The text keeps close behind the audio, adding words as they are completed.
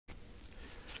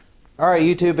Alright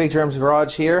YouTube, Big Jerem's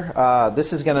Garage here.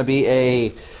 This is going to be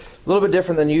a little bit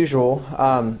different than usual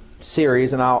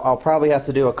series, and I'll probably have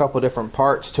to do a couple different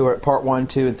parts to it, part 1,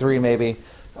 2, and 3 maybe.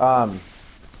 I've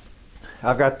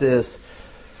got this,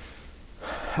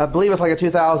 I believe it's like a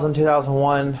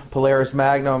 2001 Polaris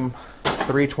Magnum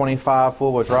 325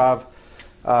 four-wheel drive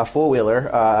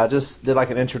four-wheeler. I just did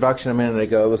like an introduction a minute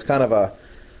ago. It was kind of a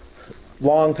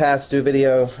long past due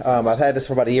video. I've had this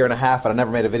for about a year and a half, and I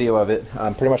never made a video of it.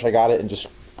 Pretty much I got it and just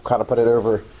kind of put it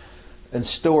over in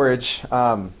storage.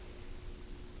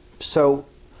 So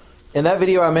in that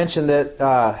video I mentioned that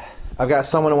I've got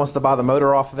someone who wants to buy the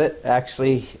motor off of it.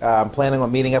 Actually, I'm planning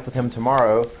on meeting up with him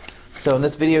tomorrow. So in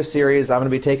this video series I'm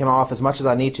going to be taking off as much as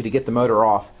I need to get the motor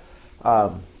off.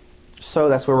 So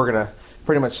that's where we're going to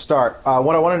pretty much start.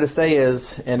 What I wanted to say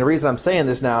is, and the reason I'm saying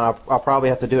this now, and I'll probably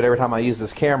have to do it every time I use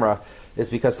this camera, is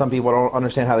because some people don't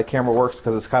understand how the camera works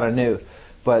because it's kind of new.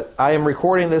 But I am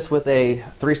recording this with a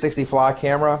 360 fly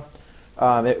camera.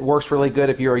 It works really good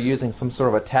if you are using some sort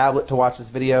of a tablet to watch this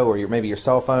video, or maybe your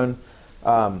cell phone.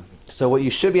 So what you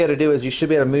should be able to do is you should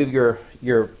be able to move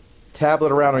your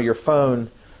tablet around or your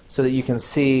phone so that you can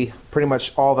see pretty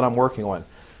much all that I'm working on.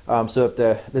 So if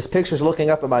this picture is looking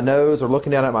up at my nose or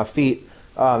looking down at my feet,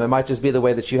 it might just be the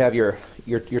way that you have your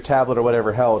tablet or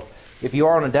whatever held. If you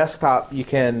are on a desktop, you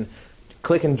can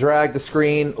click and drag the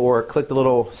screen or click the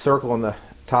little circle on the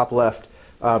top left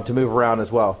to move around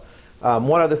as well.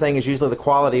 One other thing is usually the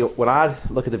quality. When I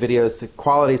look at the videos, the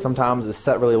quality sometimes is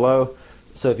set really low.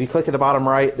 So if you click at the bottom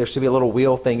right, there should be a little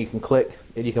wheel thing you can click,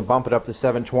 and you can bump it up to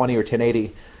 720 or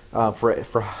 1080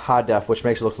 for high def, which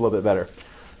makes it look a little bit better.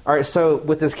 All right, so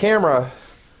with this camera,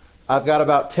 I've got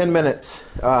about 10 minutes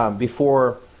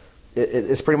before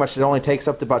it's pretty much, it only takes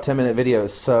up to about 10-minute videos.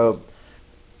 So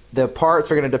the parts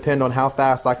are going to depend on how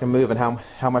fast I can move and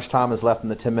how much time is left in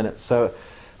the 10 minutes. So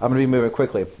I'm going to be moving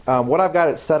quickly. What I've got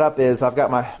it set up is I've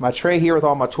got my tray here with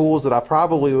all my tools that I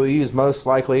probably will use most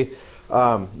likely.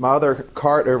 My other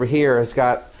cart over here has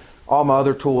got all my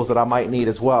other tools that I might need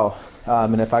as well.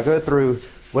 And if I go through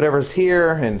whatever's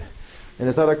here and in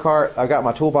this other cart, I've got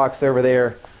my toolbox over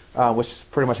there, which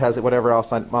pretty much has whatever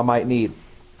else I might need.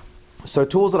 So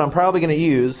tools that I'm probably going to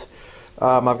use,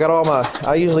 I've got all my,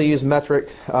 I usually use metric,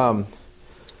 pretty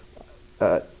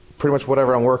much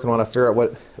whatever I'm working on, I figure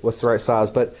out what's the right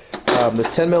size. But the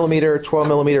 10 millimeter, 12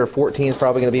 millimeter, or 14 is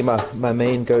probably going to be my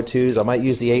main go-tos. I might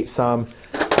use the 8 some,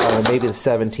 maybe the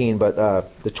 17, but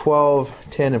the 12,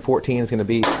 10, and 14 is going to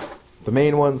be the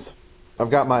main ones.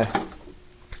 I've got my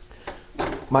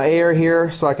air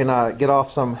here so I can get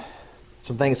off some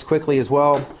things quickly as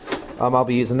well. I'll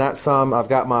be using that some. I've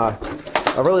got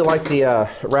I really like the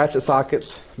ratchet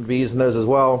sockets. I'll be using those as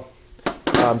well.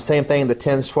 Same thing, the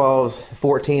 10s, 12s,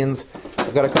 14s.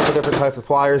 I've got a couple different types of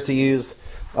pliers to use.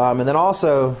 And then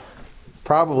also,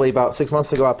 probably about 6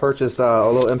 months ago, I purchased a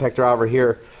little impact driver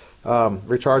here,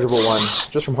 rechargeable one,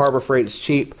 just from Harbor Freight. It's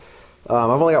cheap. I've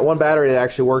only got one battery that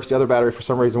actually works. The other battery, for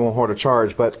some reason, won't hold a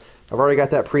charge. But I've already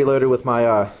got that preloaded with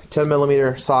my 10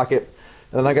 millimeter socket.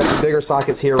 And then I got some bigger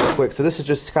sockets here real quick. So this is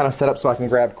just kind of set up so I can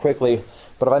grab quickly.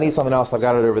 But if I need something else, I've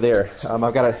got it over there.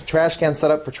 I've got a trash can set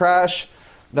up for trash,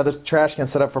 another trash can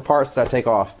set up for parts that I take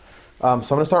off. So I'm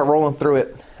going to start rolling through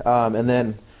it, and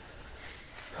then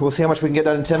we'll see how much we can get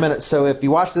done in 10 minutes. So if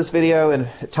you watch this video and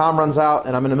time runs out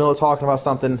and I'm in the middle of talking about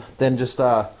something, then just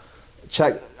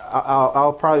check.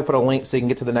 I'll probably put a link so you can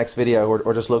get to the next video,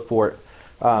 or just look for it.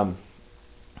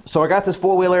 So I got this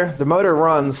four-wheeler. The motor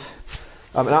runs,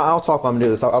 and I'll talk while I'm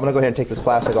doing this. I'm going to go ahead and take this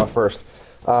plastic off first.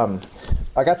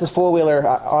 I got this four-wheeler.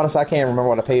 Honestly, I can't remember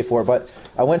what I paid for it, but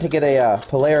I went to get a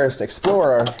Polaris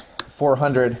Explorer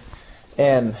 400,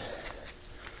 and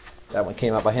that one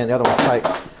came out by hand. The other one's tight.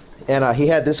 And he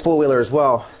had this four-wheeler as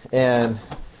well, and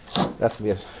that's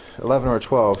going to be 11 or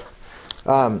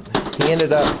 12. He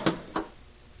ended up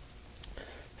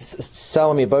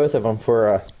selling me both of them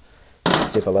for,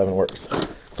 let's see if 11 works,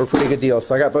 for a pretty good deal.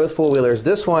 So I got both four-wheelers.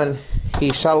 This one, he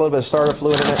shot a little bit of starter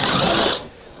fluid in it.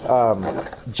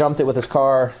 Jumped it with his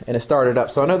car, and it started up.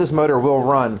 So I know this motor will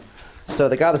run. So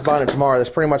the guy that's buying it tomorrow, that's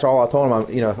pretty much all I told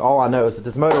him. All I know is that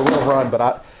this motor will run, but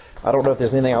I don't know if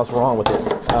there's anything else wrong with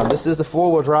it. This is the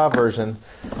four-wheel drive version.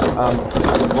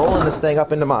 I'm rolling this thing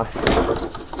up into my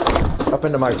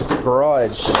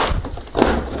garage,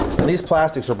 and these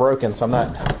plastics are broken, so I'm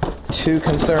not too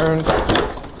concerned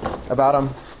about them.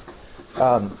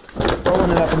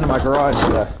 Rolling it up into my garage.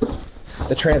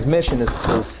 The transmission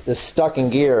is stuck in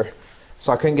gear,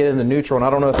 so I couldn't get into neutral, and I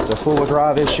don't know if it's a four-wheel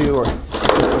drive issue or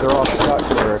if they're all stuck,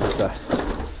 or if it's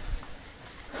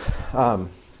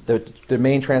the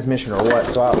main transmission or what.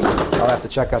 So I'll have to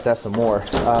check out that some more.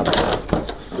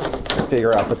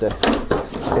 figure out, but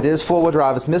it is four-wheel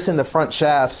drive. It's missing the front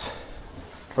shafts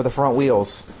for the front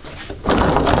wheels.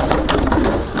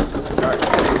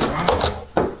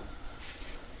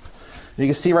 You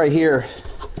can see right here,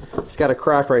 it's got a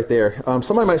crack right there.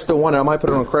 Somebody might still want it. I might put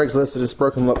it on Craigslist. It just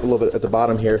broken up a little bit at the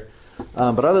bottom here.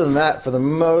 But other than that, for the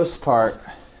most part,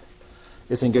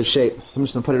 it's in good shape. So I'm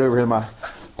just going to put it over here in my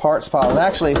parts pile. And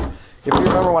actually, if you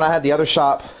remember when I had the other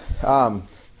shop,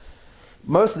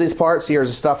 most of these parts here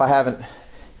is stuff I haven't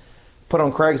put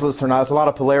on Craigslist or not. It's a lot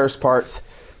of Polaris parts.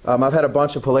 I've had a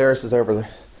bunch of Polarises over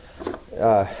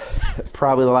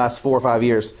probably the last 4 or 5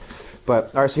 years.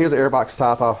 But all right, so here's the airbox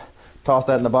top. I'll toss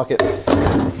that in the bucket.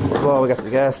 Well, we got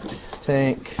the gas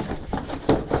tank.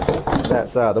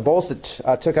 That's the bolts that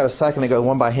I took out a second ago,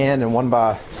 one by hand and one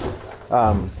by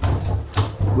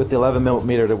with the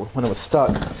 11mm when it was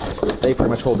stuck. They pretty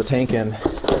much hold the tank in.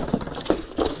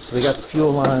 So we got the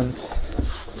fuel lines.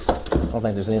 I don't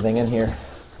think there's anything in here.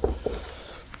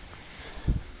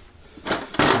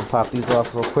 I'll pop these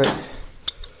off real quick.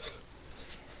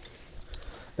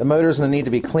 The motor's going to need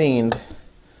to be cleaned.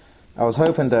 I was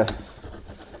hoping to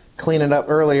clean it up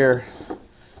earlier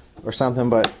or something,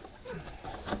 but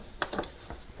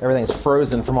everything's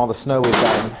frozen from all the snow we've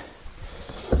gotten.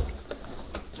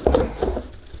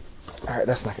 Alright,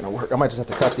 that's not going to work. I might just have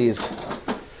to cut these.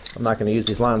 I'm not going to use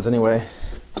these lines anyway.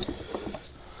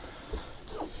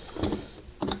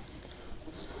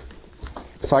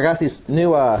 So I got these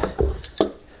new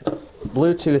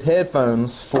Bluetooth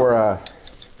headphones for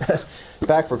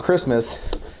back for Christmas,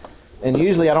 and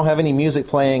usually I don't have any music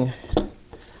playing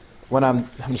when I'm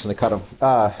just going to cut them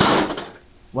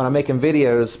when I'm making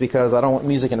videos, because I don't want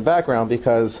music in the background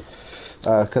because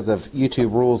of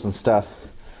YouTube rules and stuff.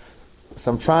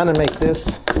 So I'm trying to make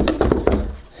this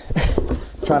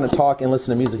trying to talk and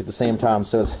listen to music at the same time,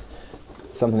 so it's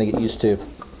something to get used to.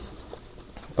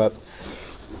 But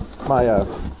my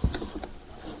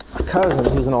cousin,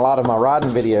 who's in a lot of my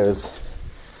riding videos,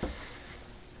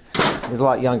 he's a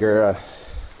lot younger. I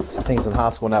think he's in high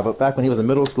school now, but back when he was in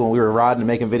middle school and we were riding and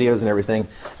making videos and everything,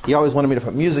 he always wanted me to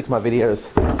put music in my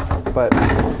videos. But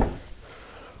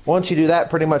once you do that,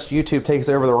 pretty much YouTube takes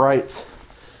over the rights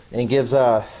and gives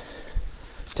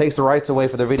takes the rights away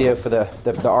for the video for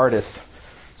the artist.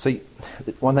 So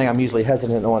one thing I'm usually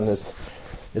hesitant on is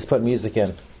putting music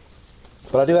in.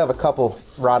 But I do have a couple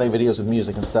riding videos with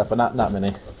music and stuff, but not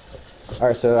many. All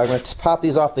right, so I'm going to pop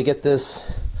these off to get this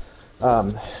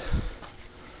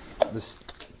this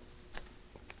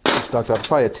stuck up. It's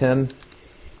probably a 10.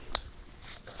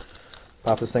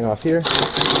 Pop this thing off here.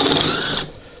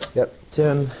 Yep,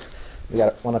 10. We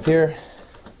got one up here.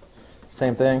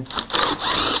 Same thing.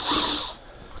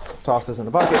 Toss this in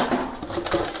the bucket.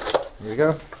 Here we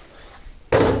go.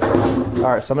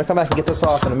 Alright, so I'm going to come back and get this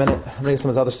off in a minute. I'm going to get some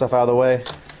of this other stuff out of the way.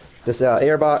 This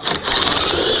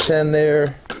airbox, 10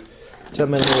 there, 10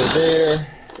 millimeter there.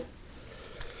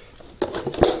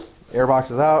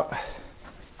 Airbox is out.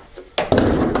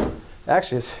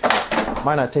 Actually, it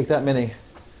might not take that many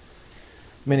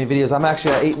videos. I'm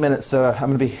actually at 8 minutes, so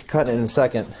I'm going to be cutting it in a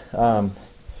second.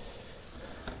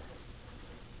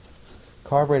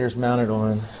 Carburetor's mounted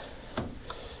on.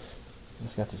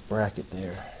 It's got this bracket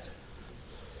there.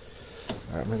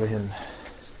 Alright, I'm going to go ahead and...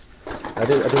 I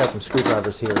do have some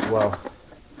screwdrivers here as well,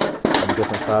 in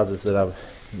different sizes that I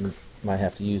might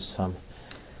have to use some.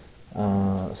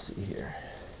 Let's see here.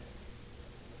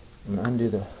 I'm going to undo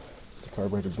the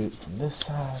carburetor boot from this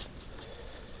side.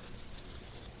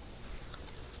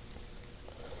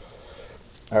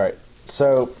 Alright,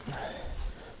 so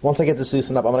once I get this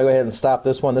loosened up, I'm going to go ahead and stop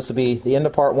this one. This will be the end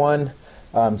of part 1.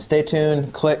 Stay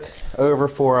tuned, click over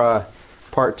for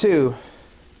part 2.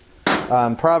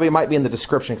 Probably might be in the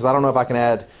description, because I don't know if I can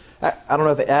add, I don't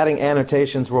know if adding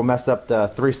annotations will mess up the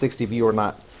 360 view or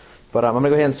not. But I'm going to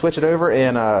go ahead and switch it over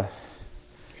and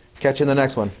catch you in the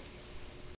next one.